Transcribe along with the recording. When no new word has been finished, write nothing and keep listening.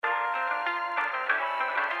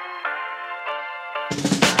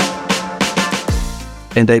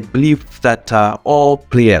And I believe that all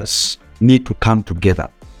players need to come together.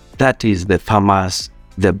 That is the farmers,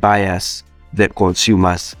 the buyers, the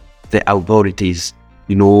consumers, the authorities,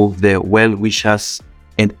 the well-wishers,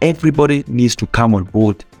 and everybody needs to come on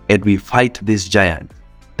board and we fight this giant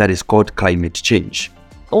that is called climate change.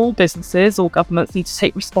 All businesses, all governments need to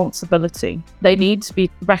take responsibility. They need to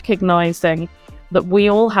be recognizing that we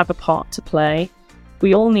all have a part to play.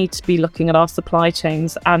 We all need to be looking at our supply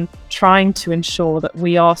chains and trying to ensure that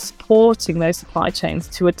we are supporting those supply chains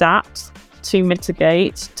to adapt, to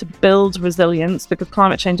mitigate, to build resilience, because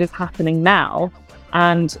climate change is happening now.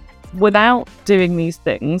 And without doing these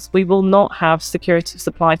things, we will not have security of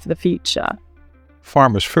supply for the future.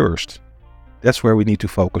 Farmers first. That's where we need to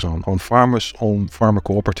focus on farmers, on farmer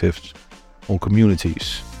cooperatives, on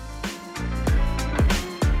communities.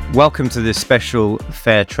 Welcome to this special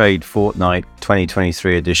Fair Trade Fortnight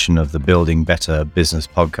 2023 edition of the Building Better Business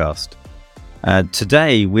podcast.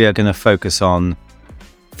 Today we are going to focus on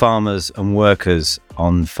farmers and workers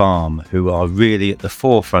on farm who are really at the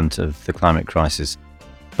forefront of the climate crisis,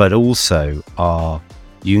 but also are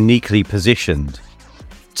uniquely positioned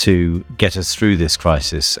to get us through this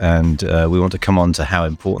crisis. And we want to come on to how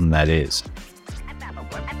important that is.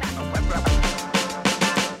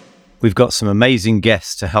 We've got some amazing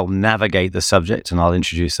guests to help navigate the subject, and I'll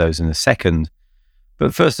introduce those in a second.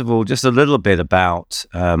 But first of all, just a little bit about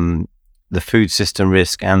the food system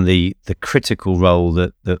risk and the critical role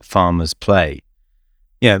that farmers play.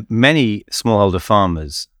 Many smallholder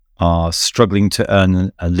farmers are struggling to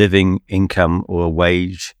earn a living income or a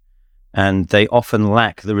wage, and they often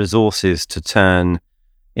lack the resources to turn,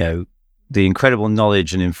 the incredible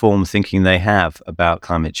knowledge and informed thinking they have about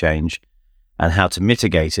climate change and how to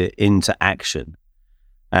mitigate it into action.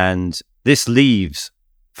 And this leaves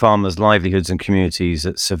farmers' livelihoods and communities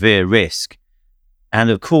at severe risk.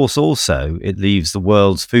 And of course, also, it leaves the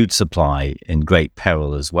world's food supply in great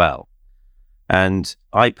peril as well. And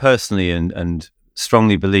I personally and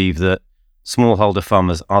strongly believe that smallholder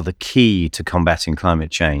farmers are the key to combating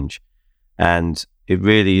climate change. And it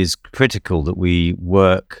really is critical that we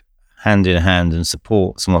work hand in hand and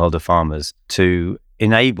support smallholder farmers to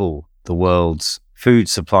enable the world's food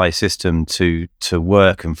supply system to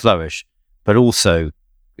work and flourish, but also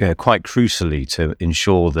quite crucially to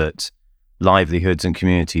ensure that livelihoods and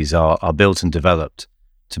communities are built and developed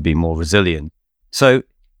to be more resilient. So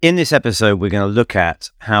in this episode, we're going to look at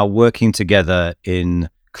how working together in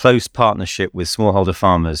close partnership with smallholder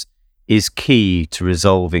farmers is key to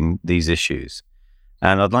resolving these issues.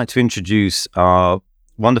 And I'd like to introduce our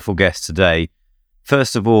wonderful guest today.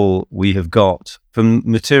 First of all, we have got from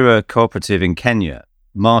Mutura Cooperative in Kenya,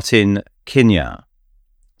 Martin Kinya.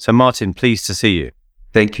 So Martin, pleased to see you.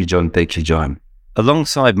 Thank you, John. Thank you, John.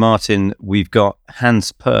 Alongside Martin, we've got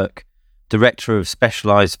Hans Perk, Director of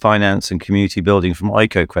Specialized Finance and Community Building from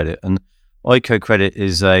Oiko Credit. And Oiko Credit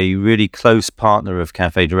is a really close partner of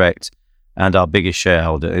Cafe Direct and our biggest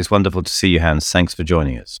shareholder. It's wonderful to see you, Hans. Thanks for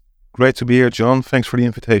joining us. Great to be here, John. Thanks for the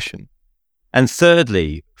invitation. And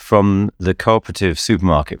thirdly, from the cooperative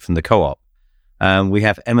supermarket, from the co-op, we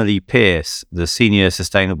have Emily Pierce, the Senior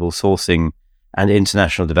Sustainable Sourcing and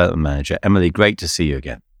International Development Manager. Emily, great to see you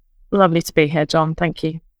again. Lovely to be here, John. Thank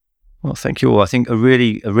you. Well, thank you all. I think a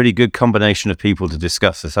really good combination of people to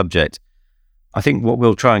discuss the subject. I think what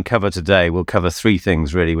we'll try and cover today, we'll cover three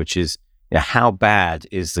things really, which is how bad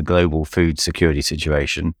is the global food security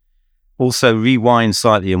situation? Also rewind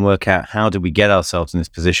slightly and work out how do we get ourselves in this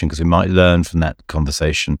position, because we might learn from that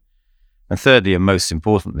conversation. And thirdly, and most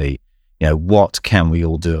importantly, what can we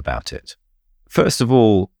all do about it? First of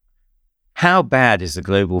all, how bad is the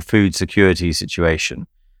global food security situation?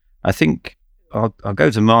 I think I'll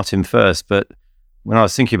go to Martin first, but when I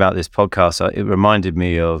was thinking about this podcast, it reminded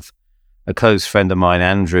me of a close friend of mine,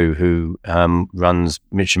 Andrew, who runs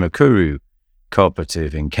Michimakuru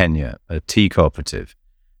Cooperative in Kenya, a tea cooperative.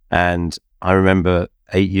 And I remember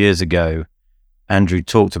 8 years ago, Andrew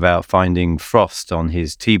talked about finding frost on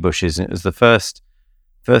his tea bushes. And it was the first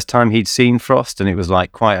time he'd seen frost. And it was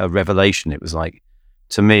like quite a revelation. It was like,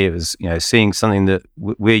 to me, it was, seeing something that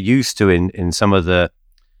we're used to in some of the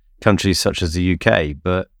countries such as the UK.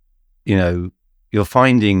 But, you're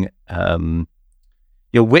finding,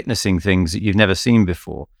 you're witnessing things that you've never seen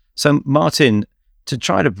before. So Martin, to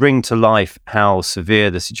try to bring to life how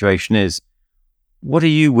severe the situation is, what are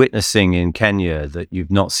you witnessing in Kenya that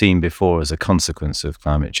you've not seen before as a consequence of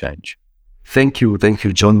climate change? Thank you,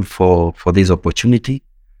 John, for this opportunity.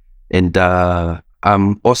 And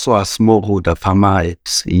I'm also a smallholder farmer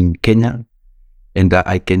in Kenya. And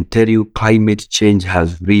I can tell you climate change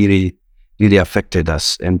has really, really affected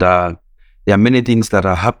us. And there are many things that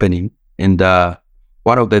are happening. And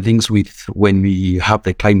one of the things with when we have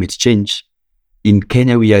the climate change, in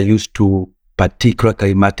Kenya, we are used to particular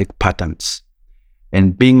climatic patterns.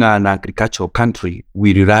 And being an agricultural country,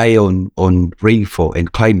 we rely on rainfall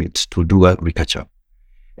and climate to do agriculture.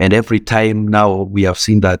 And every time now we have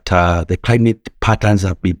seen that the climate patterns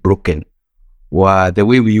have been broken. The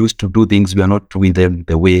way we used to do things, we are not doing them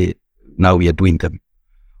the way now we are doing them.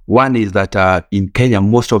 One is that in Kenya,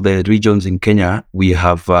 most of the regions in Kenya, we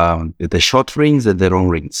have the short rains and the long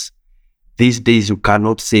rains. These days, you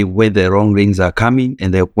cannot say when the long rains are coming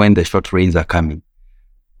and when the short rains are coming.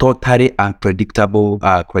 Totally unpredictable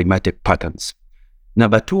climatic patterns.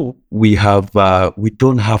 Number two, we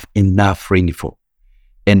don't have enough rainfall.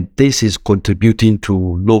 And this is contributing to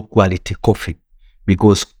low quality coffee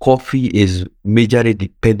because coffee is majorly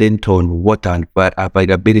dependent on water and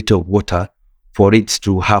availability of water for it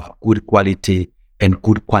to have good quality and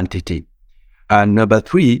good quantity. And number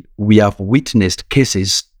three, we have witnessed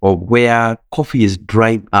cases of where coffee is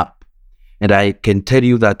drying up. And I can tell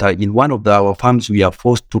you that in one of our farms, we are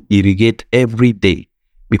forced to irrigate every day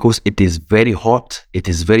because it is very hot. It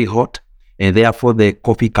is very hot. And therefore, the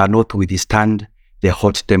coffee cannot withstand the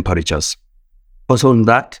hot temperatures. Also on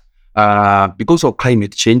that, because of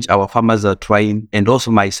climate change, our farmers are trying, and also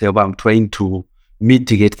myself, I'm trying to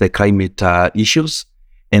mitigate the climate issues,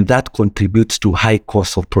 and that contributes to high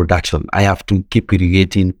cost of production. I have to keep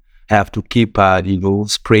irrigating, I have to keep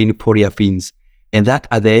spraying polyafins, and that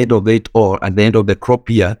at the end of it, or at the end of the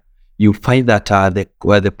crop year, you find that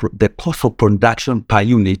the cost of production per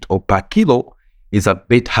unit or per kilo is a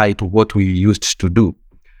bit high to what we used to do.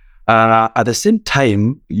 At the same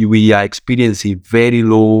time, we are experiencing very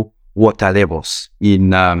low water levels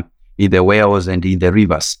in the wells and in the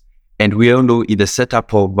rivers. And we all know in the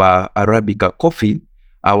setup of Arabica coffee,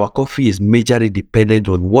 our coffee is majorly dependent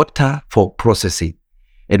on water for processing.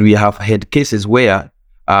 And we have had cases where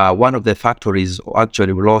one of the factories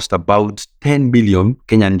actually lost about 10 million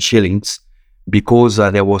Kenyan shillings because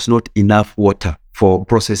there was not enough water for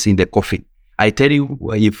processing the coffee. I tell you,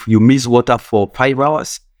 if you miss water for 5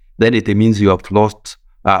 hours, then it means you have lost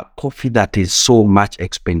coffee that is so much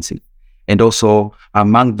expensive. And also,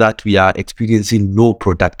 among that, we are experiencing low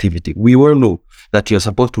productivity. We all know that you're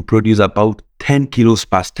supposed to produce about 10 kilos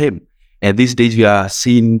per stem. And these days, we are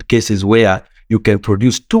seeing cases where you can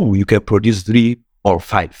produce 2, you can produce 3 or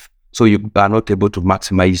 5. So you are not able to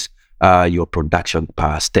maximize your production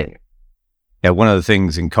per stem. Yeah, one of the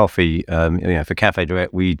things in coffee, for Cafe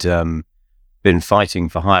Direct, we'd been fighting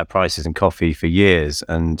for higher prices in coffee for years,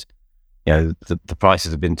 and the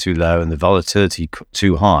prices have been too low and the volatility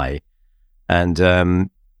too high. And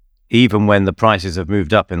even when the prices have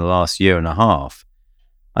moved up in the last year and a half,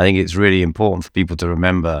 I think it's really important for people to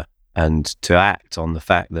remember and to act on the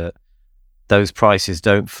fact that those prices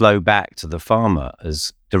don't flow back to the farmer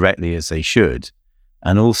as directly as they should.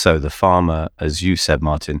 And also the farmer, as you said,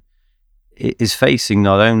 Martin, is facing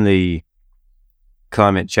not only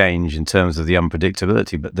climate change in terms of the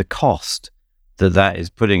unpredictability, but the cost that is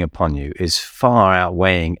putting upon you is far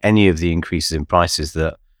outweighing any of the increases in prices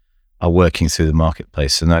that are working through the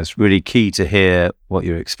marketplace. And that's really key to hear what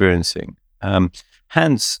you're experiencing.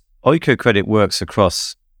 Hans, Oikocredit Credit works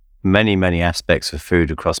across many, many aspects of food,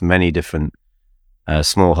 across many different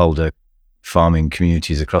smallholder farming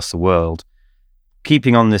communities across the world.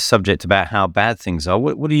 Keeping on this subject about how bad things are,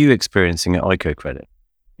 what are you experiencing at Oikocredit Credit?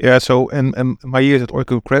 Yeah, so and my years at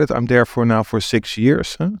Oikocredit Credit, I'm there for 6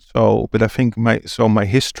 years. But I think my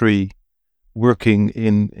history working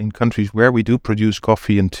in countries where we do produce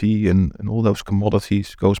coffee and tea and all those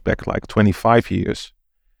commodities goes back like 25 years.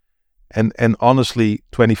 And honestly,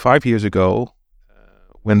 25 years ago,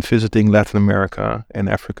 when visiting Latin America and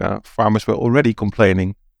Africa, farmers were already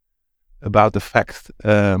complaining about the fact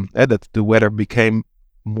that the weather became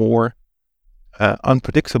more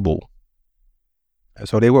unpredictable.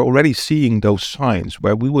 So they were already seeing those signs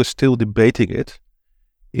where we were still debating it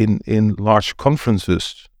in large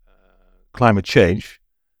conferences. Climate change,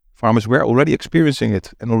 farmers were already experiencing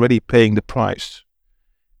it and already paying the price.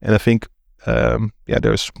 And I think,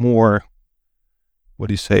 there's more,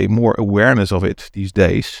 more awareness of it these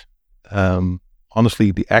days.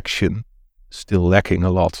 Honestly, the action is still lacking a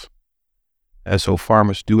lot. So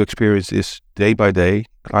farmers do experience this day by day.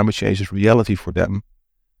 Climate change is reality for them.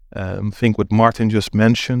 Think what Martin just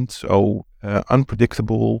mentioned, so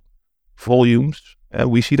unpredictable volumes.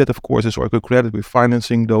 We see that, of course, as Oikocredit Credit, we're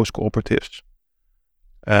financing those cooperatives.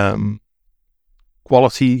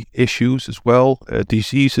 Quality issues as well,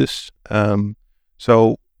 diseases.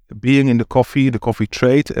 So being in the coffee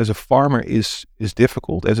trade as a farmer is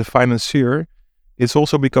difficult. As a financier, it's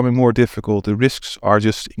also becoming more difficult. The risks are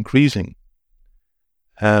just increasing.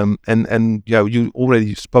 And you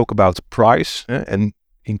already spoke about price and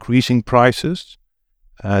increasing prices.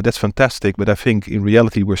 That's fantastic, but I think in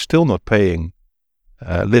reality we're still not paying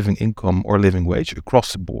living income or living wage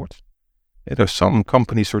across the board. There's some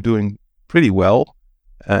companies who are doing pretty well,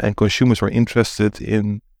 and consumers are interested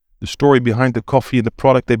in the story behind the coffee and the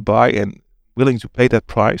product they buy and willing to pay that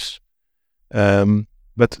price.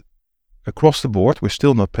 But across the board, we're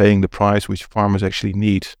still not paying the price which farmers actually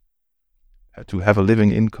need to have a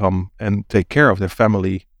living income and take care of their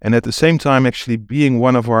family, and at the same time actually being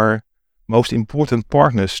one of our most important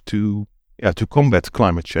partners to combat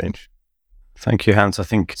climate change. Thank you, Hans. I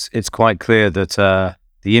think it's quite clear that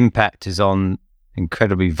the impact is on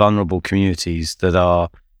incredibly vulnerable communities that are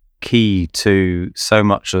key to so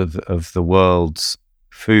much of the world's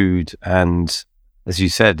food. And as you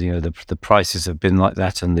said, the prices have been like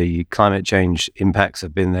that, and the climate change impacts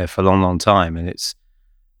have been there for a long, long time. And it's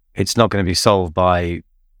not going to be solved by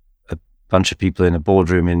a bunch of people in a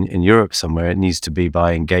boardroom in Europe somewhere. It needs to be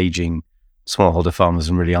by engaging smallholder farmers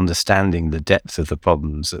and really understanding the depth of the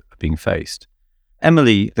problems that are being faced.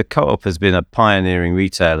 Emily, the Co-op has been a pioneering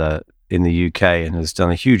retailer in the UK and has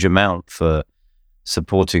done a huge amount for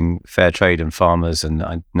supporting fair trade and farmers. And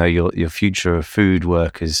I know your future of food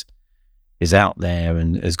work is out there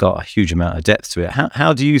and has got a huge amount of depth to it.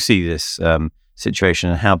 How do you see this situation,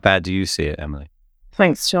 and how bad do you see it, Emily?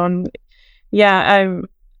 Thanks, John. Yeah,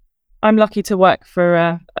 I'm lucky to work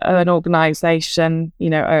for an organisation,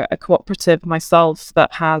 a cooperative myself,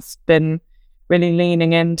 that has been really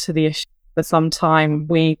leaning into the issue for some time.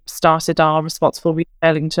 We started our responsible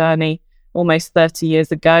retailing journey almost 30 years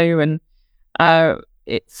ago, and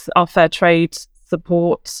it's our fair trade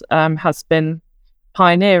support has been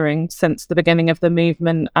pioneering since the beginning of the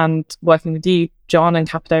movement, and working with you, John, and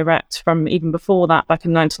Capital from even before that, back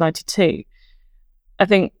in 1992. I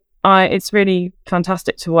think it's really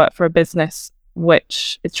fantastic to work for a business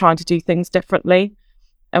which is trying to do things differently.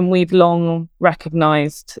 And we've long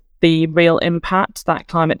recognised the real impact that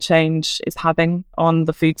climate change is having on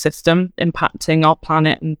the food system, impacting our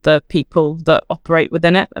planet and the people that operate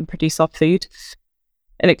within it and produce our food.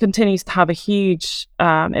 And it continues to have a huge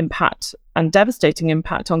impact and devastating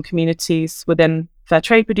impact on communities within fair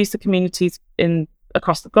trade producer communities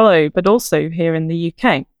across the globe, but also here in the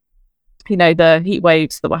UK. The heat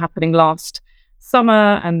waves that were happening last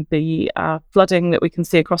summer and the flooding that we can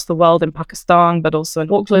see across the world in Pakistan, but also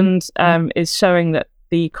in Auckland, is showing that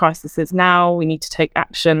the crisis is now. We need to take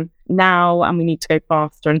action now, and we need to go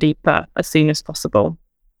faster and deeper as soon as possible.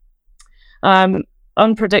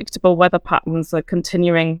 Unpredictable weather patterns are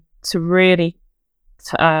continuing to really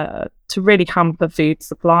hamper food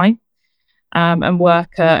supply and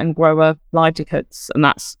worker and grower livelihoods, and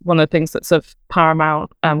that's one of the things that's of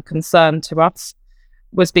paramount concern to us.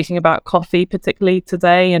 We're speaking about coffee particularly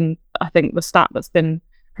today, and I think the stat that's been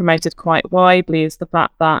promoted quite widely is the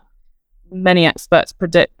fact that many experts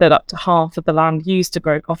predict that up to half of the land used to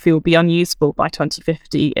grow coffee will be unusable by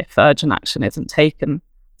 2050 if urgent action isn't taken.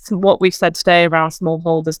 So what we've said today around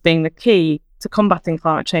smallholders being the key to combating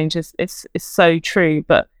climate change is so true,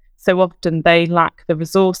 but so often they lack the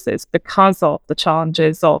resources because of the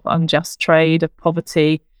challenges of unjust trade, of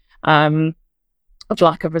poverty, of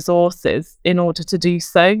lack of resources in order to do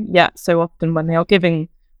so. Yet so often when they are given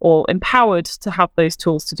or empowered to have those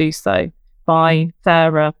tools to do so by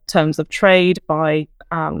fairer terms of trade, by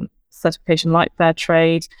certification like fair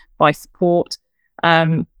trade, by support,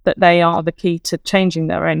 that they are the key to changing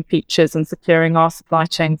their own futures and securing our supply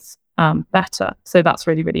chains better. So that's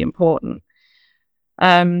really, really important.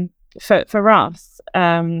 For us,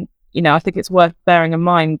 I think it's worth bearing in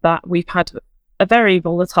mind that we've had a very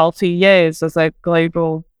volatile few years as a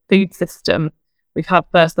global food system. We've had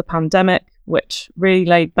first the pandemic, which really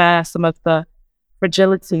laid bare some of the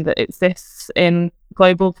fragility that exists in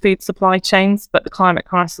global food supply chains, but the climate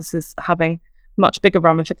crisis is having much bigger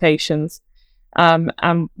ramifications.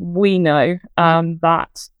 And we know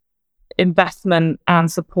that investment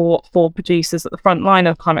and support for producers at the front line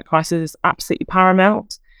of climate crisis is absolutely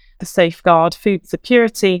paramount to safeguard food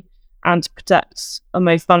security and to protect our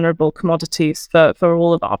most vulnerable commodities for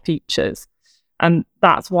all of our futures. And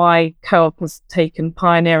that's why Co-op has taken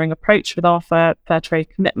pioneering approach with our fair trade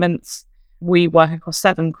commitments. We work across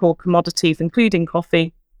 7 core commodities, including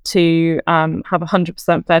coffee, to have a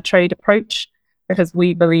 100% fair trade approach, because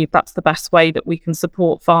we believe that's the best way that we can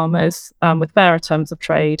support farmers with fairer terms of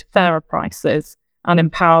trade, fairer prices, and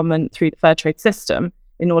empowerment through the fair trade system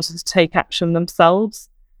in order to take action themselves.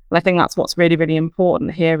 And I think that's what's really, really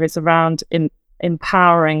important here is around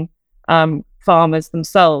empowering farmers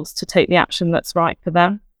themselves to take the action that's right for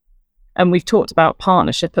them. And we've talked about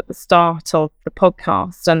partnership at the start of the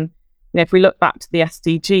podcast. And if we look back to the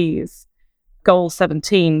SDGs, Goal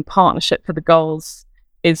 17, partnership for the goals,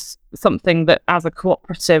 is something that as a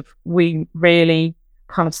cooperative, we really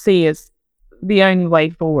kind of see as the only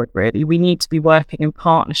way forward, really. We need to be working in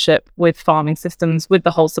partnership with farming systems, with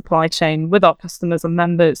the whole supply chain, with our customers and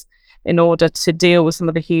members in order to deal with some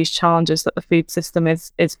of the huge challenges that the food system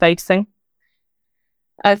is facing.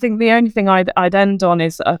 I think the only thing I'd end on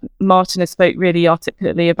is Martin has spoke really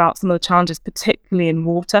articulately about some of the challenges, particularly in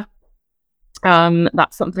water.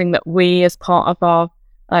 That's something that we, as part of our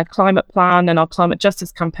climate plan and our climate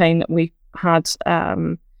justice campaign that we've had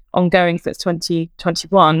ongoing since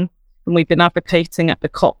 2021, and we've been advocating at the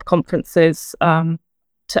COP conferences to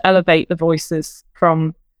elevate the voices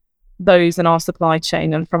from those in our supply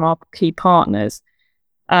chain and from our key partners.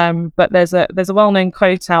 But there's a well-known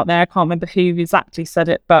quote out there, I can't remember who exactly said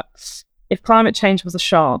it, but if climate change was a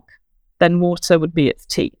shark, then water would be its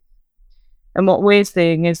teeth. And what we're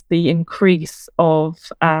seeing is the increase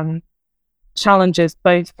of challenges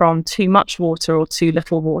both from too much water or too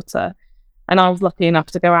little water. And I was lucky enough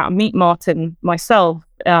to go out and meet Martin myself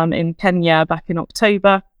in Kenya back in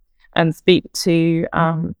October and speak to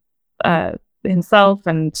himself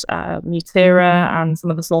and Mutera and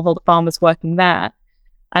some of the smallholder farmers working there.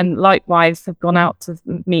 And likewise have gone out to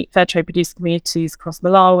meet fair trade producer communities across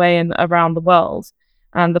Malawi and around the world.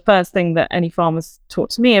 And the first thing that any farmers talk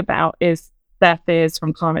to me about is their fears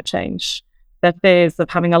from climate change, their fears of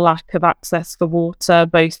having a lack of access for water,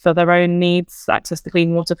 both for their own needs, access to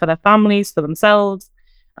clean water for their families, for themselves,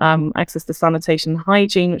 access to sanitation and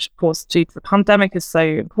hygiene, which of course due to the pandemic is so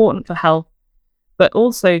important for health, but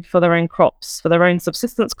also for their own crops, for their own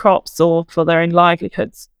subsistence crops or for their own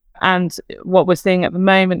livelihoods. And what we're seeing at the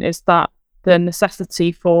moment is that the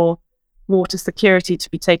necessity for water security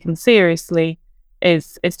to be taken seriously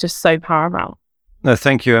is just so paramount. No,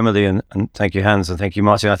 thank you, Emily, and thank you, Hans, and thank you,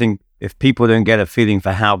 Martin. I think if people don't get a feeling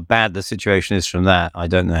for how bad the situation is from that, I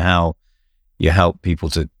don't know how you help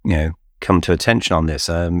people to, come to attention on this.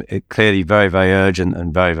 It clearly very, very urgent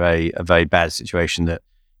and a very bad situation that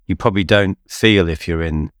you probably don't feel if you're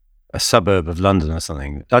in a suburb of London or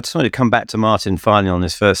something. I just wanted to come back to Martin finally on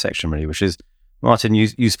this first section, really, which is, Martin,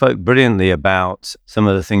 you spoke brilliantly about some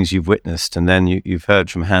of the things you've witnessed, and then you've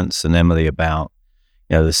heard from Hans and Emily about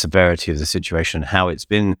the severity of the situation, how it's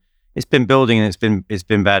been building, and it's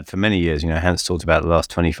been bad for many years. Hans talked about the last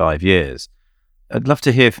 25 years. I'd love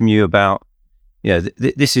to hear from you about,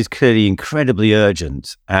 this is clearly incredibly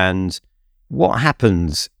urgent, and what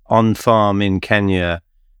happens on farm in Kenya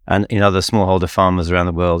and in other smallholder farmers around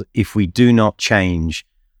the world if we do not change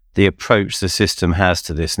the approach the system has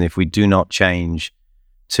to this, and if we do not change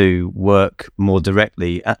to work more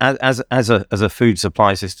directly as a food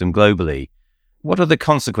supply system globally. What are the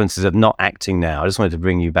consequences of not acting now? I just wanted to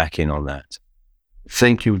bring you back in on that.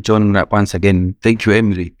 Thank you, John, once again. Thank you,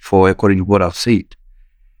 Emily, for echoing what I've said.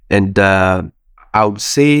 And I would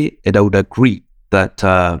say, and I would agree,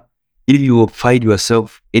 that if you find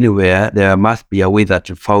yourself anywhere, there must be a way that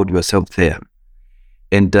you found yourself there.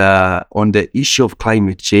 And on the issue of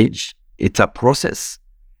climate change, it's a process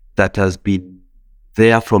that has been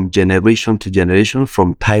there from generation to generation,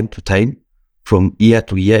 from time to time, from year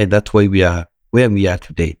to year, and that's why we are where we are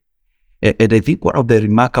today. And I think one of the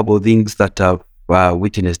remarkable things that I've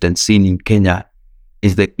witnessed and seen in Kenya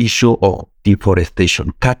is the issue of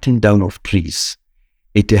deforestation, cutting down of trees.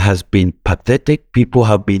 It has been pathetic. People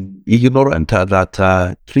have been ignorant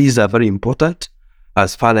that trees are very important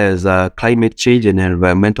as far as climate change and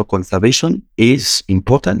environmental conservation is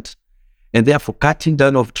important. And therefore, cutting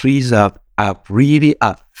down of trees have really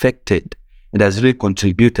affected and has really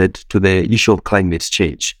contributed to the issue of climate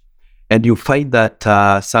change. And you find that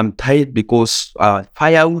sometimes, because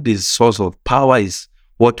firewood is source of power, is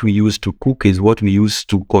what we use to cook, is what we use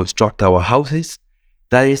to construct our houses,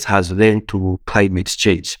 that has led to climate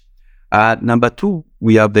change. Number two,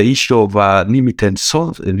 we have the issue of limited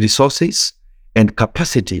resources and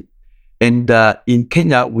capacity. And in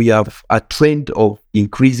Kenya, we have a trend of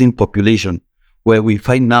increasing population, where we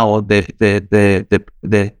find now the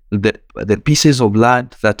pieces of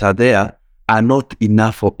land that are there are not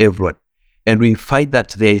enough for everyone. And we find that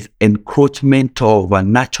there is encroachment of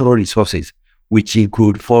natural resources, which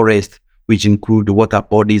include forests, which include water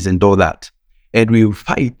bodies and all that. And we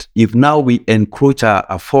find if now we encroach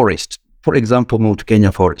a forest, for example, Mount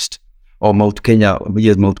Kenya forest, or Mount Kenya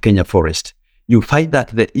forest, you find that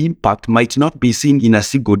the impact might not be seen in a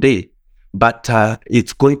single day, but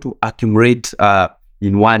it's going to accumulate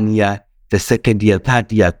in 1 year, the second year,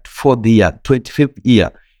 third year, fourth year, 25th year.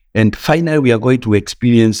 And finally, we are going to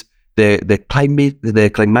experience the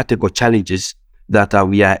climatic challenges that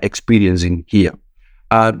we are experiencing here.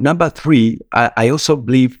 Number three, I also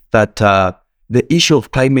believe that the issue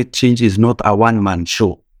of climate change is not a one-man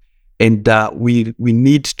show, and we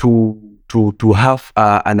need to have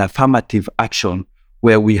an affirmative action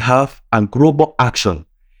where we have a global action.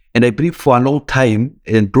 And I believe for a long time,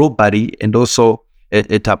 and globally, and also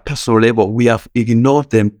at a personal level, we have ignored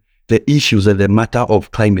the issues and the matter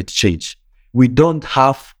of climate change. We don't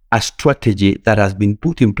have a strategy that has been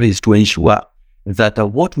put in place to ensure that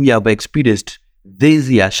what we have experienced this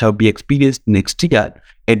year shall be experienced next year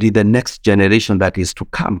and in the next generation that is to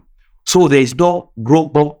come. So there is no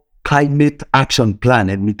global climate action plan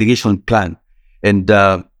and mitigation plan. And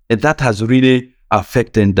that has really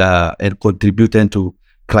affected and contributed to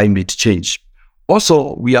climate change.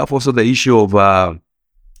 Also, we have also the issue of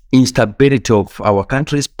instability of our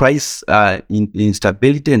country's price,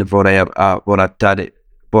 instability and volatility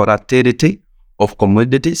of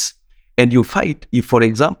commodities. And you find, if, for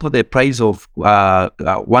example, the price of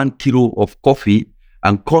 1 kilo of coffee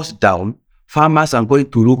goes down, farmers are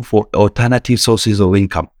going to look for alternative sources of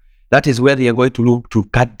income. That is where they are going to look to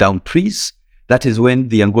cut down trees. That is when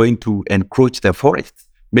they are going to encroach the forests,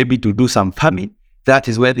 maybe to do some farming. That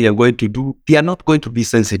is where they are not going to be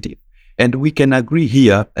sensitive. And we can agree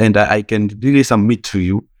here, and I can really submit to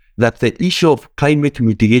you, that the issue of climate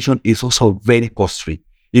mitigation is also very costly.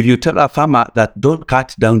 If you tell a farmer that don't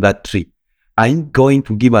cut down that tree, I'm going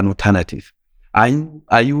to give an alternative.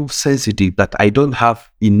 Are you sensitive that I don't have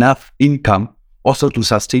enough income also to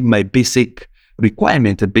sustain my basic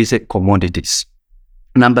requirement and basic commodities?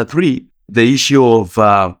 Number three, the issue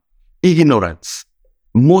of ignorance.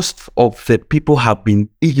 Most of the people have been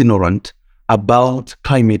ignorant about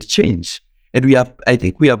climate change. And I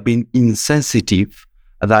think we have been insensitive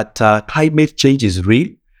that climate change is real,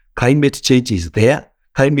 climate change is there,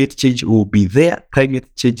 climate change will be there,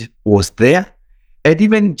 climate change was there. And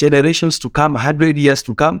even generations to come, 100 years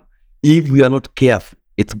to come, if we are not careful,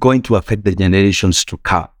 it's going to affect the generations to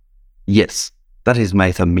come. Yes, that is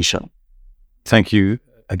my submission. Thank you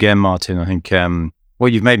again, Martin. I think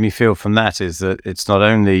what you've made me feel from that is that it's not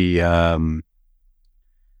only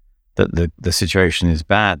that the situation is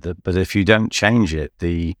bad, but if you don't change it,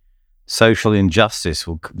 the social injustice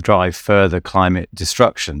will drive further climate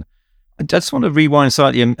destruction. I just want to rewind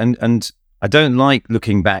slightly, and I don't like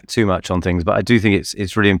looking back too much on things, but I do think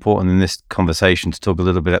it's really important in this conversation to talk a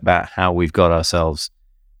little bit about how we've got ourselves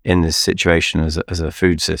in this situation as a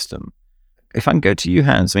food system. If I can go to you,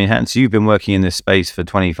 Hans. I mean, Hans, you've been working in this space for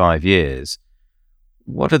 25 years.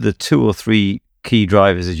 What are the 2 or 3 key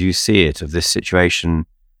drivers, as you see it, of this situation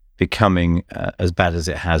becoming as bad as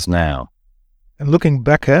it has now? And looking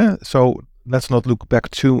back, so let's not look back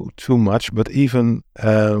too much, but even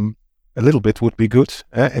a little bit would be good.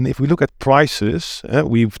 And if we look at prices,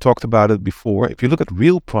 we've talked about it before. If you look at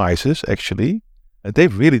real prices, actually,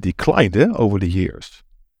 they've really declined over the years.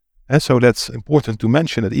 And so that's important to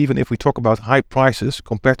mention that even if we talk about high prices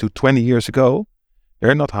compared to 20 years ago,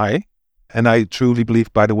 they're not high. And I truly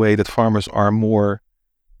believe, by the way, that farmers are more,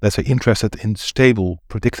 let's say, interested in stable,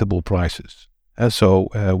 predictable prices. And so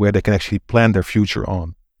where they can actually plan their future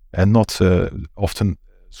on, and not often,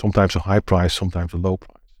 sometimes a high price, sometimes a low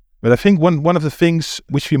price. But I think one of the things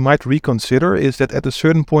which we might reconsider is that at a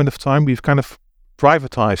certain point of time, we've kind of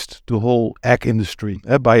privatized the whole ag industry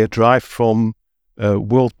by a drive from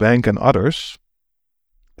World Bank and others.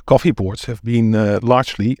 Coffee boards have been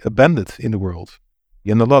largely abandoned in the world.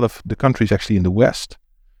 In a lot of the countries actually in the West,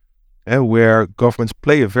 where governments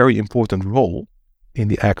play a very important role in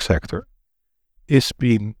the ag sector, has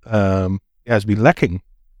been lacking.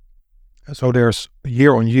 So there's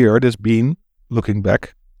year on year, there's been, looking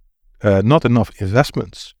back, not enough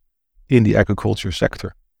investments in the agriculture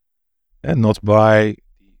sector, and not by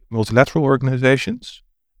multilateral organizations,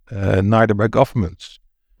 neither by governments.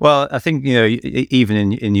 Well, I think,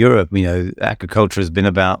 even in Europe, agriculture has been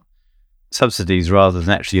about subsidies rather than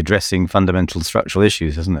actually addressing fundamental structural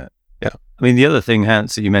issues, hasn't it? Yeah. I mean, the other thing,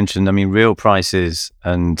 Hans, that you mentioned, real prices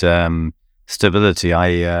and stability.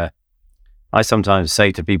 I sometimes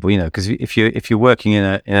say to people, because if you're working in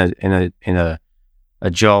a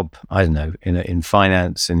job, I don't know, in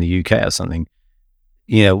finance in the UK or something,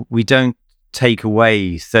 we don't take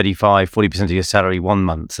away 35-40% of your salary one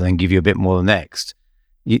month and then give you a bit more the next.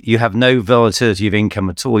 You have no volatility of income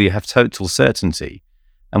at all. You have total certainty.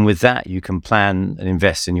 And with that, you can plan and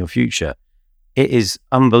invest in your future. It is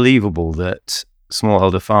unbelievable that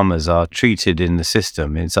smallholder farmers are treated in the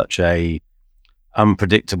system in such a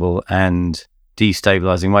unpredictable and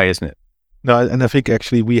destabilizing way, isn't it? No, and I think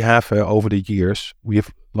actually we have over the years, we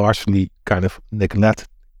have largely kind of neglected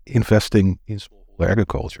investing in smallholder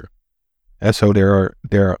agriculture. And so there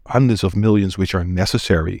are hundreds of millions which are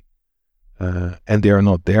necessary, and they are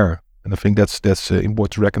not there. And I think that's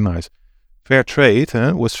important to recognize. Fair trade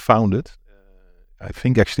was founded, I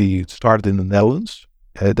think actually it started in the Netherlands.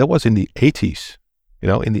 That was in the 80s.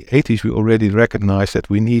 In the 80s we already recognized that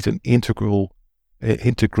we need an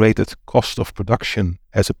integrated cost of production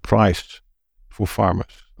as a price for farmers.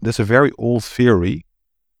 That's a very old theory,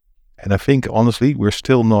 and I think honestly we're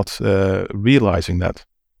still not realizing that.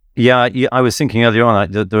 Yeah, I was thinking earlier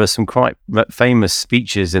on that there are some quite famous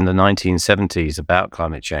speeches in the 1970s about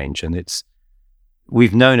climate change, and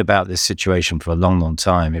we've known about this situation for a long, long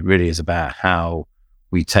time. It really is about how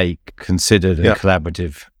we take considered and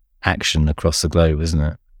collaborative action across the globe, isn't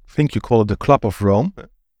it? I think you call it the Club of Rome,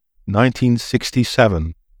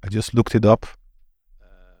 1967. I just looked it up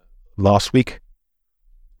last week,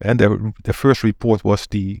 and the first report was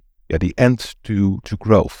the end to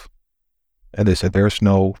growth. And they said there's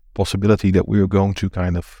no possibility that we are going to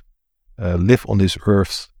kind of live on this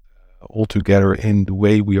earth all together in the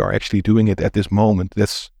way we are actually doing it at this moment.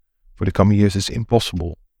 That's for the coming years is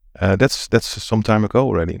impossible. That's some time ago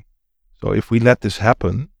already. So if we let this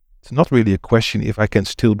happen, it's not really a question if I can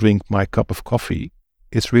still drink my cup of coffee.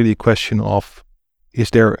 It's really a question of, is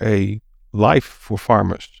there a life for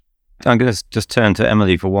farmers? I'm going to just turn to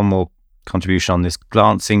Emily for one more contribution on this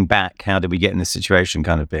glancing back. How did we get in this situation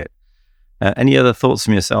kind of bit? Any other thoughts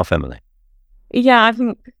from yourself, Emily? Yeah, I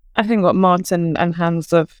think what Martin and Hans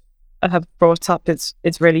have brought up is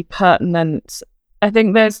really pertinent. I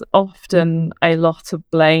think there's often a lot of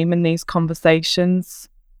blame in these conversations,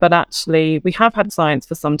 but actually we have had science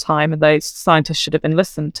for some time and those scientists should have been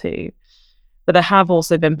listened to. But there have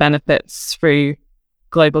also been benefits through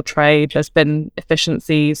global trade. There's been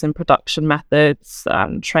efficiencies in production methods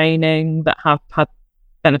and training that have had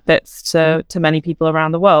benefits to many people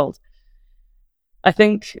around the world. I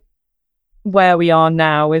think where we are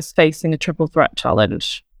now is facing a triple threat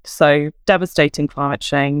challenge. So devastating climate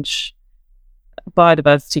change,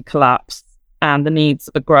 biodiversity collapse, and the needs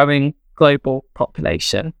of a growing global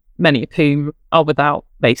population, many of whom are without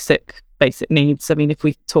basic needs. I mean, if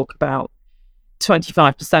we talk about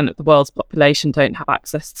 25% of the world's population don't have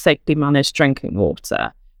access to safely managed drinking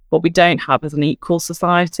water, what we don't have is an equal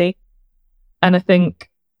society. And I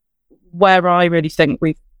think where I really think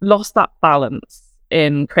we've lost that balance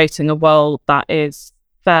in creating a world that is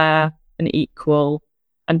fair and equal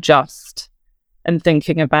and just, and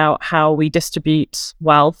thinking about how we distribute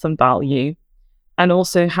wealth and value, and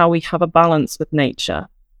also how we have a balance with nature.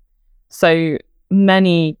 So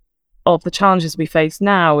many of the challenges we face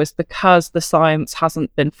now is because the science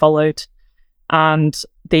hasn't been followed, and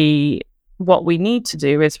what we need to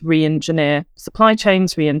do is re-engineer supply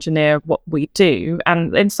chains, re-engineer what we do,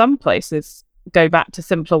 and in some places go back to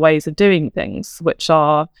simpler ways of doing things, which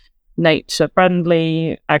are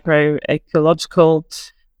nature-friendly,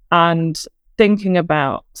 agroecological, and thinking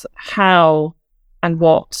about how and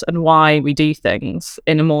what and why we do things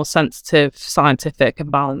in a more sensitive, scientific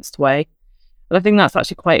and balanced way. And I think that's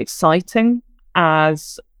actually quite exciting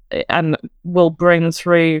and will bring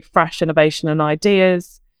through fresh innovation and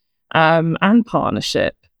ideas and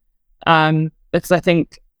partnership. Because I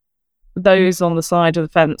think those on the side of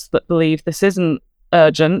the fence that believe this isn't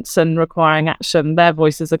urgent and requiring action, their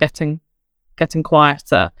voices are getting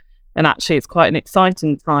quieter. And actually it's quite an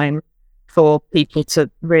exciting time for people to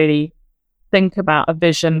really think about a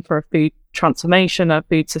vision for a food transformation, a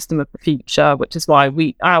food system of the future, which is why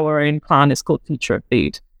our own plan is called Future of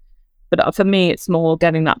Food. But for me, it's more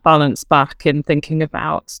getting that balance back in thinking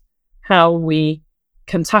about how we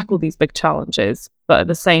can tackle these big challenges, but at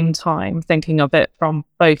the same time, thinking of it from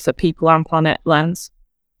both a people and planet lens.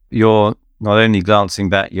 You're not only glancing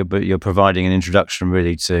back, but you're providing an introduction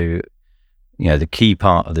really to, the key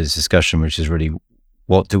part of this discussion, which is really,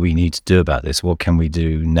 what do we need to do about this? What can we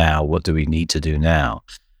do now? What do we need to do now?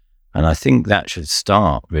 And I think that should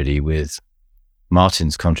start really with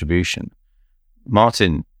Martin's contribution.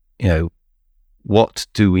 Martin, what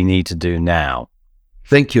do we need to do now?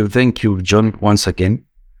 Thank you, John, once again.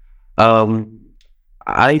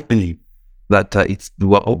 I believe that it's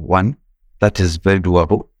doable. One, that is very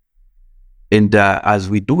doable. And as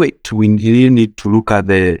we do it, we really need to look at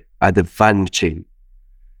the value chain,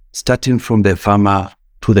 starting from the farmer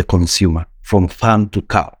to the consumer, from farm to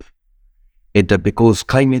cup. And because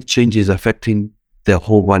climate change is affecting the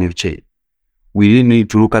whole value chain, we really need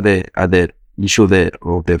to look at the issue of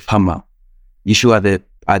the farmer, issue at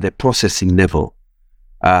the processing level,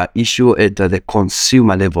 issue at the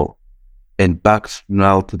consumer level, and back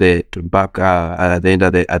now at the end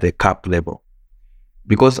at the cup level.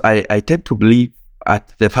 Because I tend to believe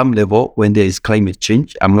at the farm level, when there is climate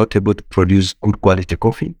change, I'm not able to produce good quality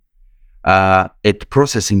coffee. At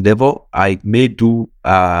processing level, I may do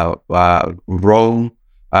wrong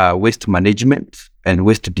waste management and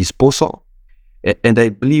waste disposal. And I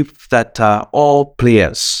believe that all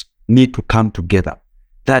players need to come together.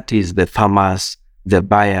 That is the farmers, the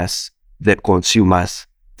buyers, the consumers,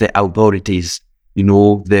 the authorities,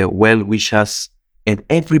 the well-wishers, and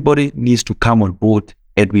everybody needs to come on board,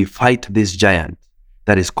 and we fight this giant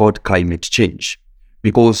that is called climate change.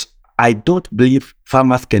 Because I don't believe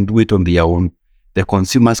farmers can do it on their own. The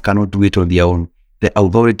consumers cannot do it on their own. The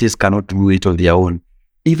authorities cannot do it on their own.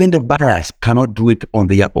 Even the buyers cannot do it on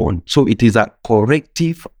their own. So it is a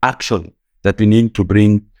corrective action that we need to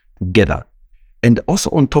bring together. And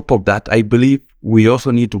also on top of that, I believe we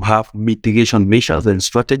also need to have mitigation measures and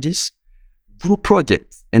strategies through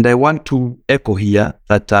projects. And I want to echo here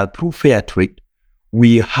that through Fair Trade,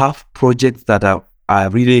 we have projects that are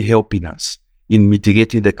really helping us in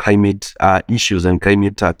mitigating the climate issues and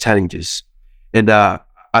climate challenges. And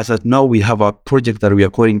as of now, we have a project that we are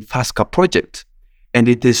calling FASCA project, and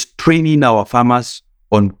it is training our farmers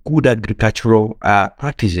on good agricultural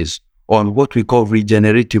practices, on what we call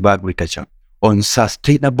regenerative agriculture, on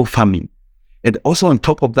sustainable farming. And also on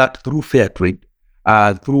top of that, through Fair Trade,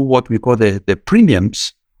 through what we call the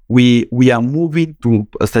premiums, we are moving to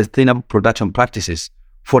sustainable production practices.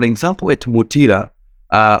 For example, at Mutira,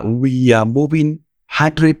 we are moving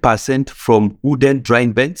 100% from wooden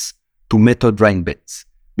drying beds to metal drying beds.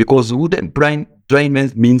 Because wooden drying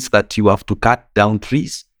beds means that you have to cut down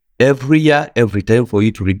trees every year, every time for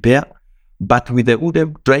you to repair. But with the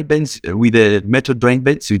wooden drying beds, with the metal drying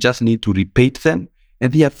beds, you just need to repaint them,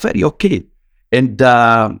 and they are very okay. And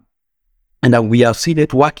we have seen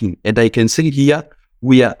it working. And I can see here,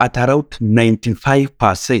 we are at around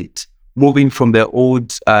 95%, moving from the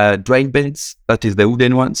old drying beds, that is the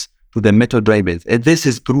wooden ones, to the metal drying beds. And this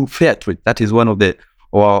is through Fair Trade. That is one of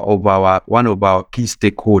our key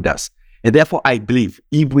stakeholders. And therefore, I believe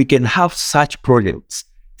if we can have such projects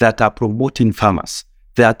that are promoting farmers,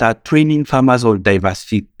 that are training farmers on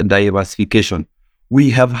diversification. We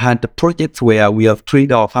have had projects where we have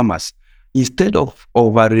trained our farmers. Instead of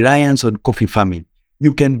over-reliance on coffee farming,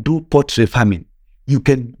 you can do poultry farming. You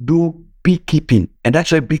can do beekeeping. And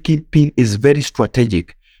actually, beekeeping is very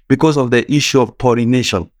strategic because of the issue of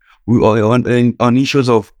pollination, on issues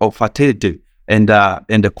of fertility and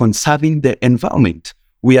conserving the environment.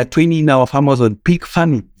 We are training our farmers on pig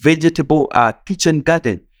farming, vegetable kitchen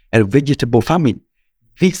garden, and vegetable farming.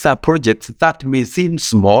 These are projects that may seem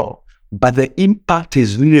small, but the impact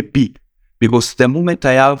is really big, because the moment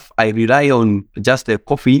I rely on just a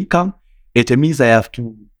coffee income, it means I have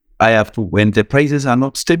to, when the prices are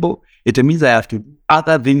not stable, it means I have to do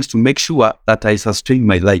other things to make sure that I sustain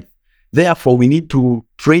my life. Therefore, we need to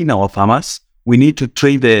train our farmers. We need to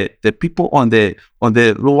train the people on the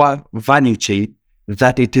lower value chain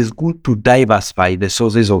that it is good to diversify the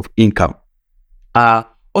sources of income.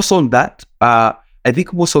 Also on that, I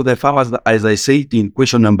think most of the farmers, as I said in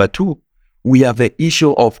question number 2, we have the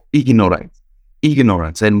issue of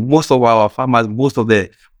ignorance, and most of our farmers, most of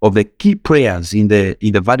the key players in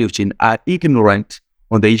the value chain are ignorant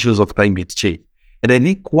on the issues of climate change. And I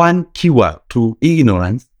think one cure to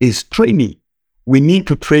ignorance is training. We need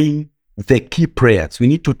to train the key players. We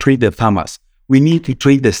need to train the farmers. We need to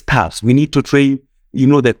train the staffs. We need to train,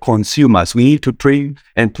 the consumers. We need to train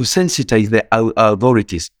and to sensitize the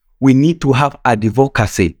authorities. We need to have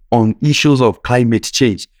advocacy on issues of climate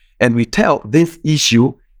change. And we tell this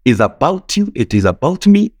issue is about you, it is about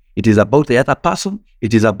me, it is about the other person,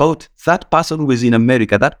 it is about that person who is in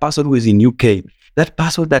America, that person who is in UK, that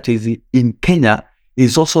person that is in Kenya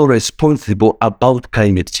is also responsible about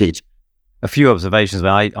climate change. A few observations.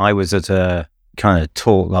 I was at a kind of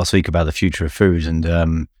talk last week about the future of food,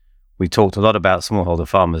 and we talked a lot about smallholder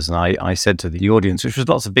farmers, and I said to the audience, which was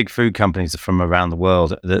lots of big food companies from around the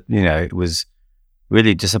world, that, it was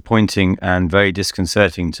really disappointing and very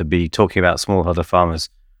disconcerting to be talking about smallholder farmers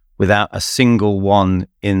without a single one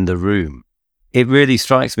in the room. It really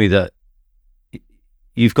strikes me that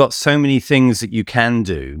you've got so many things that you can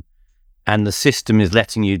do, and the system is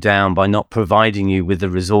letting you down by not providing you with the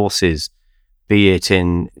resources, be it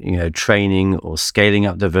in, training or scaling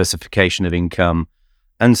up diversification of income.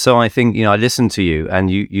 And so I think, I listen to you, and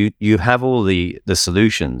you have all the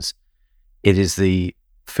solutions. It is the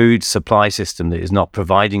food supply system that is not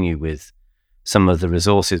providing you with some of the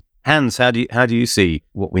resources. Hans, how do you see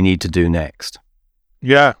what we need to do next?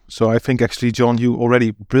 Yeah, so I think actually, John, you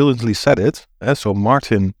already brilliantly said it. So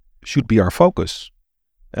Martin should be our focus.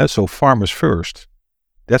 So farmers first.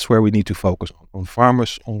 That's where we need to focus on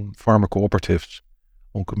farmers, on farmer cooperatives,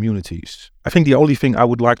 on communities. I think the only thing I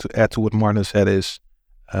would like to add to what Martin said is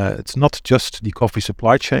it's not just the coffee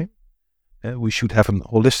supply chain. We should have a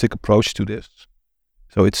holistic approach to this.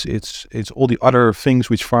 So it's all the other things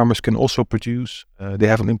which farmers can also produce. They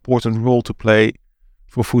have an important role to play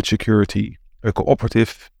for food security. A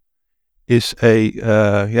cooperative is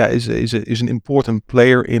an important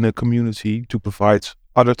player in a community to provide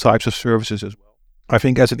other types of services as well. I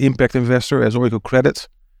think as an impact investor, as Origo Credit,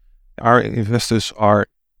 our investors are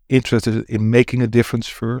interested in making a difference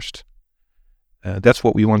first. That's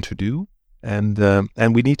what we want to do, and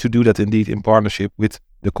we need to do that indeed in partnership with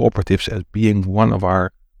the cooperatives as being one of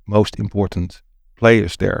our most important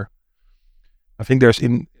players there. I think there's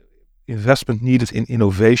investment needed in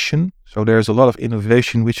innovation. So there's a lot of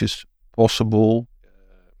innovation which is possible.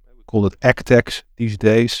 We call it AgTech these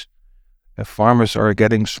days. Farmers are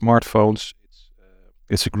getting smartphones.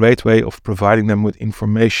 It's a great way of providing them with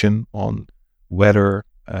information on weather,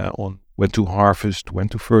 on when to harvest, when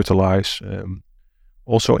to fertilize.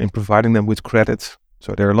 Also in providing them with credit.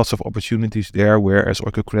 So there are lots of opportunities there where as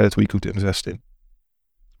Origo Credit we could invest in.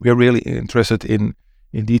 We are really interested in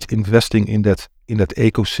indeed investing in that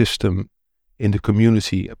ecosystem in the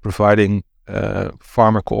community, providing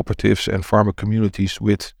farmer cooperatives and farmer communities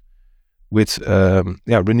with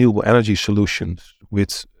renewable energy solutions,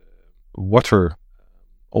 with water,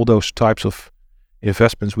 all those types of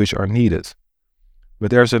investments which are needed.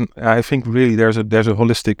 But I think really there's a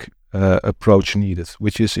holistic approach needed,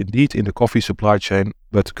 which is indeed in the coffee supply chain,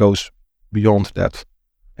 but goes beyond that.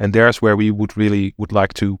 And there's where we would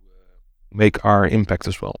like to make our impact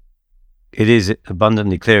as well. It is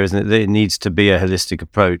abundantly clear, isn't it, that it needs to be a holistic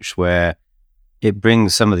approach where it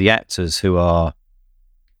brings some of the actors who are,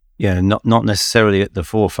 not necessarily at the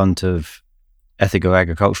forefront of ethical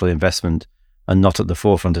agricultural investment and not at the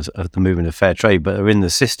forefront of the movement of fair trade, but are in the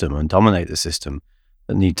system and dominate the system,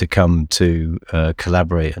 that need to come to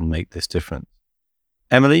collaborate and make this difference.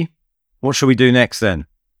 Emily, what should we do next then?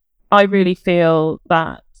 I really feel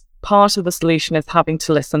that part of the solution is having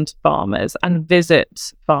to listen to farmers and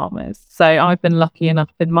visit farmers. So I've been lucky enough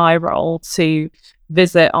in my role to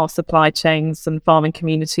visit our supply chains and farming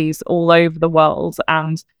communities all over the world,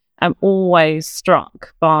 and I'm always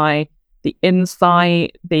struck by the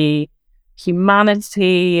insight, the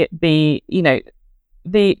humanity, the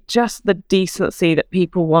decency that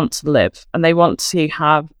people want to live, and they want to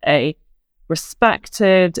have a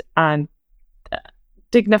respected and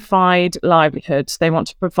dignified livelihood. They want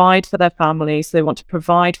to provide for their families, they want to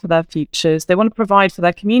provide for their futures, they want to provide for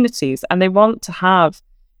their communities, and they want to have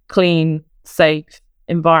clean, safe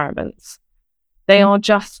environments. They are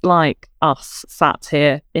just like us sat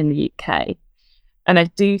here in the UK. And I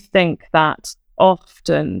do think that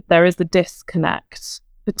often there is a disconnect,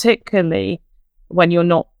 particularly when you're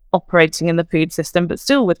not operating in the food system, but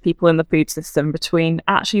still with people in the food system, between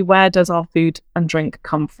actually where does our food and drink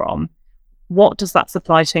come from? What does that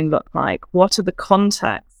supply chain look like? What are the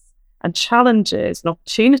contexts and challenges and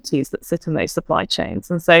opportunities that sit in those supply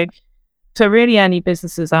chains? And so for really any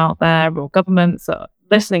businesses out there or governments that are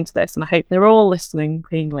listening to this, and I hope they're all listening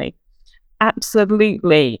keenly,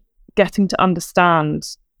 absolutely getting to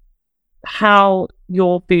understand how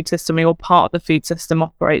your food system or your part of the food system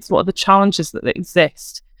operates, what are the challenges that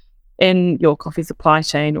exist in your coffee supply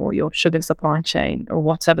chain or your sugar supply chain or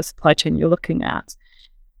whatever supply chain you're looking at.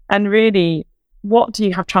 And really, what do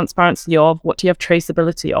you have transparency of? What do you have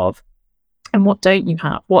traceability of? And what don't you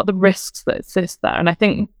have? What are the risks that exist there? And I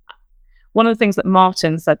think one of the things that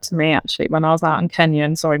Martin said to me actually when I was out in Kenya,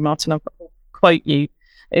 and sorry, Martin, I'll quote you,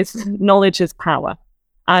 is knowledge is power.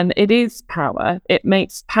 And it is power. It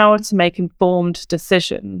makes power to make informed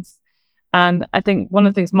decisions. And I think one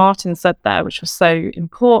of the things Martin said there, which was so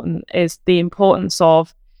important, is the importance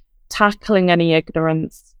of tackling any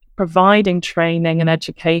ignorance, providing training and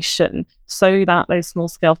education so that those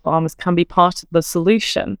small-scale farmers can be part of the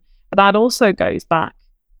solution. But that also goes back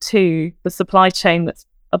to the supply chain that's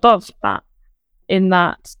above that, in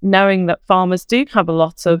that knowing that farmers do have a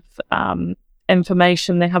lot of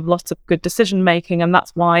information, they have lots of good decision making, and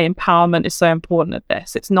that's why empowerment is so important at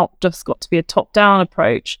this. It's not just got to be a top-down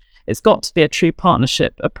approach, it's got to be a true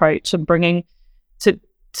partnership approach, and bringing to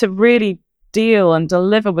really deal and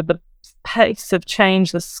deliver with the pace of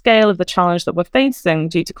change, the scale of the challenge that we're facing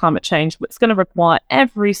due to climate change. It's going to require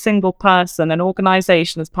every single person and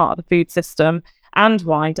organisation as part of the food system and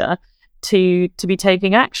wider to be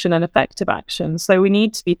taking action and effective action. So we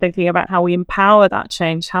need to be thinking about how we empower that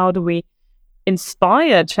change. How do we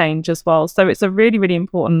inspire change as well? So it's a really, really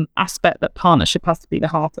important aspect that partnership has to be the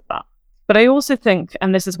heart of that. But I also think,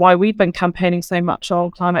 and this is why we've been campaigning so much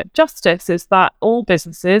on climate justice, is that all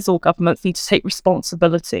businesses, all governments need to take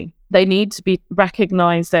responsibility. They need to be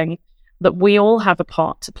recognising that we all have a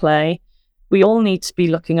part to play. We all need to be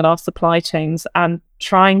looking at our supply chains and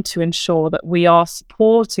trying to ensure that we are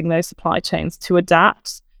supporting those supply chains to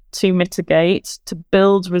adapt, to mitigate, to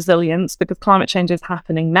build resilience, because climate change is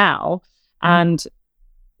happening now. And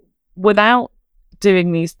without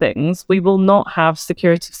doing these things, we will not have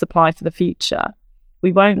security of supply for the future.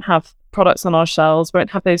 We won't have products on our shelves,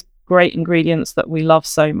 won't have those great ingredients that we love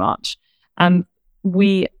so much. And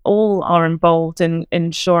we all are involved in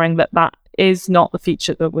ensuring that that is not the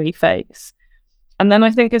future that we face. And then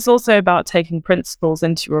I think it's also about taking principles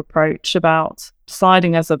into your approach, about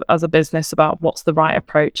deciding as a business about what's the right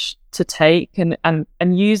approach to take, and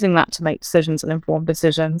using that to make decisions and inform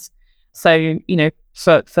decisions. So, you know,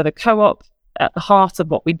 for the Co-op, at the heart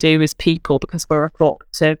of what we do is people, because we're a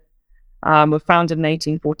cooperative. We're founded in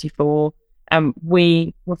 1844, and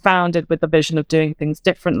we were founded with the vision of doing things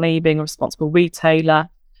differently, being a responsible retailer.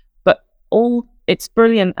 But it's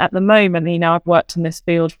brilliant at the moment. You know, I've worked in this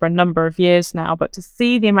field for a number of years now, but to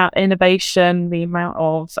see the amount of innovation, the amount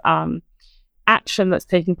of action that's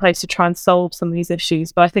taking place to try and solve some of these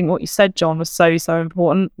issues. But I think what you said, John, was so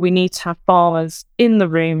important. We need to have farmers in the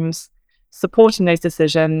rooms supporting those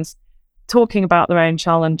decisions, talking about their own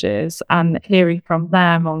challenges and hearing from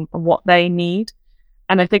them on what they need.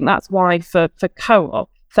 And I think that's why for Co-op,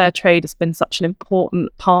 Fair Trade has been such an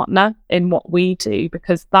important partner in what we do,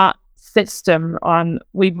 because that system,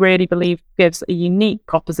 we really believe, gives a unique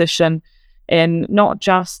proposition in not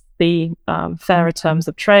just the fairer terms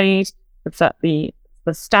of trade, but that the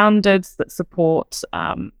standards that support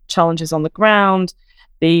challenges on the ground,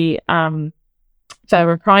 the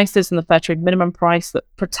fairer prices and the fair trade minimum price that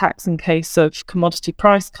protects in case of commodity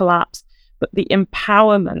price collapse, but the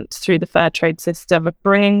empowerment through the fair trade system of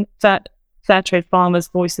bringing fair trade farmers'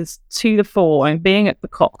 voices to the fore and being at the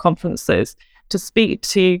COP conferences to speak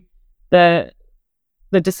to the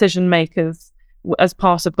decision makers as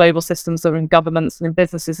part of global systems or in governments and in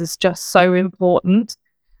businesses is just so important.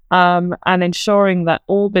 And ensuring that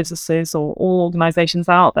all businesses or all organizations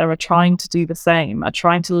out there are trying to do the same, are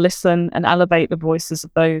trying to listen and elevate the voices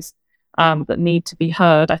of those that need to be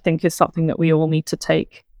heard, I think is something that we all need to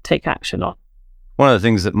take action on. One of the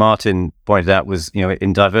things that Martin pointed out was, you know,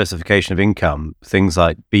 in diversification of income, things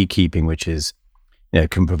like beekeeping, which is, you know,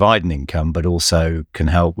 can provide an income, but also can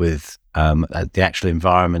help with the actual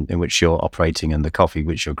environment in which you're operating and the coffee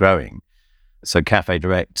which you're growing. So Cafe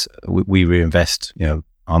Direct, we reinvest, you know,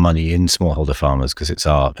 our money in smallholder farmers because it's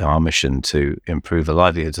our mission to improve the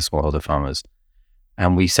livelihoods of smallholder farmers.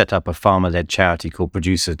 And we set up a farmer-led charity called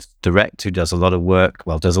Producer Direct, who does a lot of work,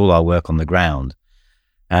 does all our work on the ground.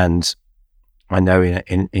 And I know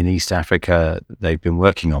in East Africa, they've been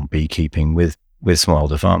working on beekeeping with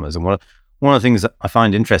smallholder farmers. And one of the things that I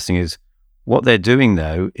find interesting is what they're doing,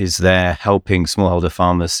 though, is they're helping smallholder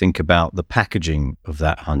farmers think about the packaging of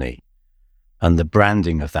that honey and the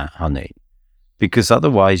branding of that honey. Because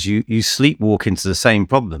otherwise you sleepwalk into the same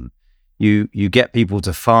problem. You get people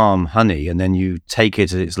to farm honey and then you take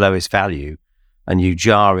it at its lowest value and you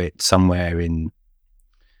jar it somewhere in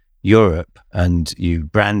Europe and you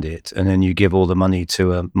brand it, and then you give all the money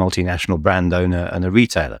to a multinational brand owner and a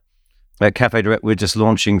retailer. At Cafe Direct, we're just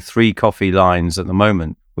launching 3 coffee lines at the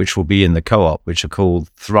moment, which will be in the Co-op, which are called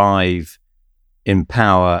Thrive,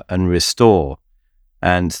 Empower and Restore.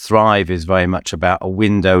 And Thrive is very much about a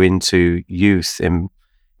window into youth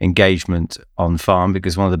engagement on farm,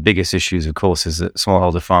 because one of the biggest issues, of course, is that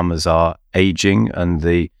smallholder farmers are aging and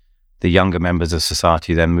the younger members of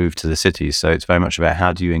society then move to the cities. So it's very much about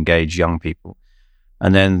how do you engage young people.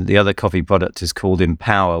 And then the other coffee product is called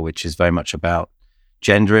Empower, which is very much about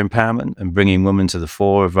gender empowerment and bringing women to the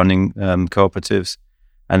fore of running cooperatives.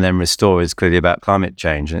 And then Restore is clearly about climate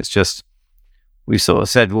change. And it's just, we sort of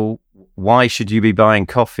said, well, why should you be buying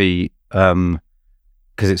coffee because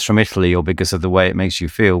it's from Italy or because of the way it makes you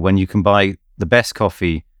feel, when you can buy the best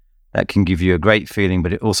coffee that can give you a great feeling,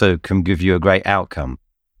 but it also can give you a great outcome?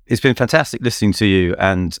 It's been fantastic listening to you,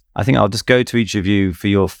 and I think I'll just go to each of you for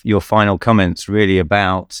your final comments really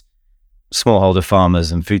about smallholder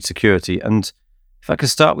farmers and food security. And if I could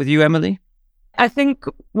start with you, Emily. I think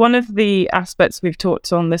one of the aspects we've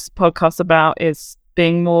talked on this podcast about is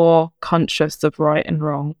being more conscious of right and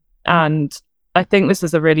wrong. And I think this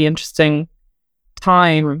is a really interesting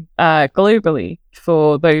time globally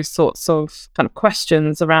for those sorts of kind of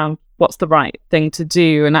questions around what's the right thing to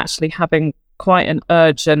do, and actually having quite an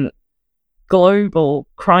urgent global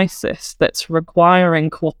crisis that's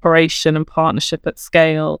requiring cooperation and partnership at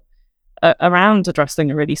scale around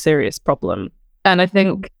addressing a really serious problem. And I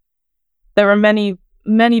think there are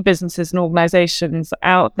many businesses and organizations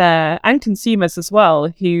out there, and consumers as well,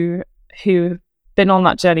 who've been on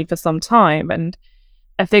that journey for some time. And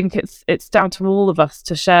I think it's down to all of us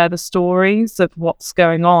to share the stories of what's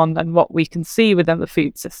going on and what we can see within the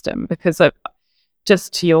food system. Because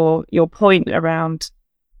just to your point around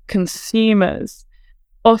consumers,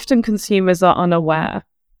 often consumers are unaware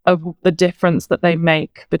of the difference that they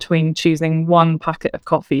make between choosing one packet of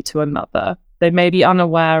coffee to another. They may be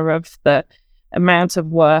unaware of the amount of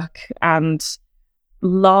work and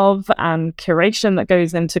love and curation that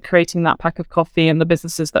goes into creating that pack of coffee and the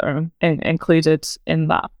businesses that are included in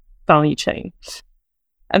that value chain.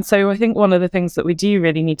 And so I think one of the things that we do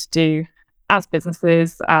really need to do as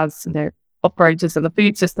businesses, as operators in the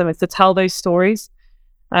food system, is to tell those stories.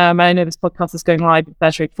 I know this podcast is going live with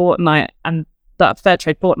Fairtrade Fortnight, and that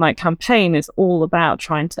Fairtrade Fortnight campaign is all about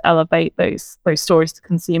trying to elevate those stories to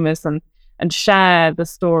consumers and share the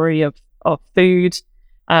story of food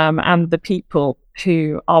and the people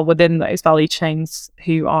who are within those value chains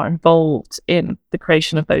who are involved in the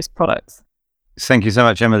creation of those products. Thank you so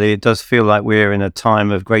much, Emily. It does feel like we're in a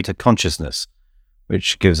time of greater consciousness,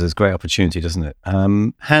 which gives us great opportunity, doesn't it?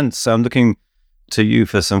 Hans, I'm looking to you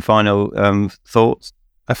for some final thoughts.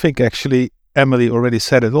 I think actually Emily already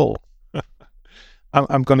said it all.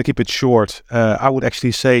 I'm going to keep it short. I would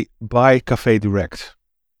actually say buy Café Direct.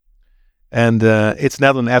 And it's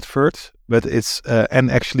not an advert, but it's and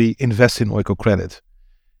actually invest in Oikos Credit.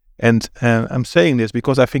 And I'm saying this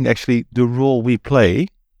because I think actually the role we play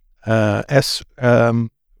as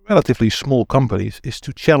relatively small companies is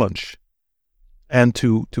to challenge and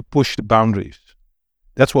to push the boundaries.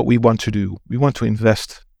 That's what we want to do. We want to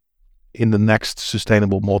invest in the next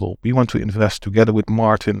sustainable model. We want to invest together with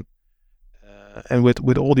Martin and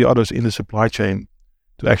with all the others in the supply chain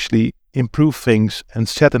to actually improve things and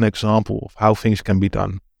set an example of how things can be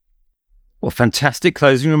done. Well, fantastic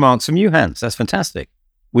closing remarks from you, Hans. That's fantastic.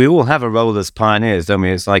 We all have a role as pioneers, don't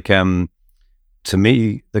we? It's like, to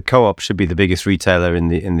me, the Co-op should be the biggest retailer in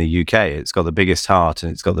the UK. It's got the biggest heart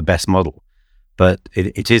and it's got the best model, but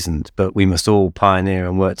it isn't. But we must all pioneer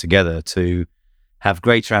and work together to have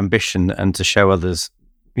greater ambition and to show others,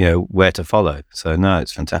 where to follow. So no,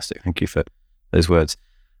 it's fantastic. Thank you for those words.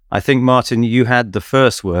 I think, Martin, you had the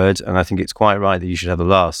first word, and I think it's quite right that you should have the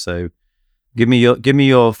last. So give me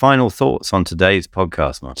your final thoughts on today's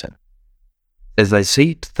podcast, Martin. As I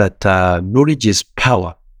said, that knowledge is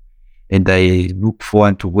power, and I look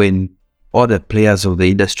forward to when other players of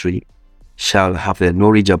the industry shall have the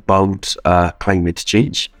knowledge about climate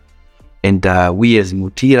change. And we as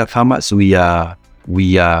Mutira farmers, we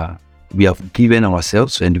have given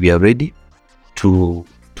ourselves, and we are ready to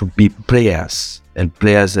be players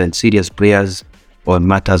and serious players on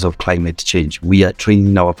matters of climate change. We are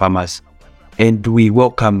training our farmers, and we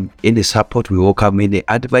welcome any support, we welcome any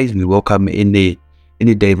advice, we welcome any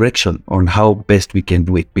direction on how best we can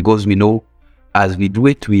do it, because we know as we do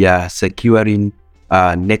it, we are securing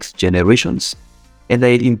next generations. And I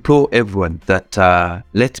implore everyone that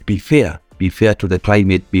let's be fair to the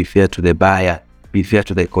climate, be fair to the buyer, be fair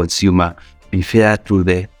to the consumer, be fair to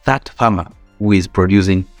the third farmer who is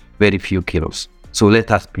producing very few kilos. So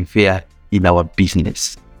let us be fair in our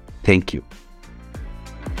business. Thank you.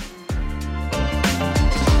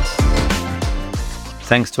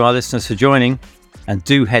 Thanks to our listeners for joining, and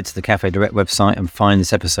do head to the Café Direct website and find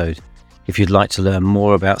this episode if you'd like to learn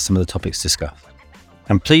more about some of the topics discussed.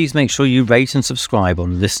 And please make sure you rate and subscribe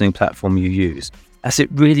on the listening platform you use, as it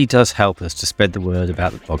really does help us to spread the word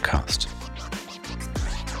about the podcast.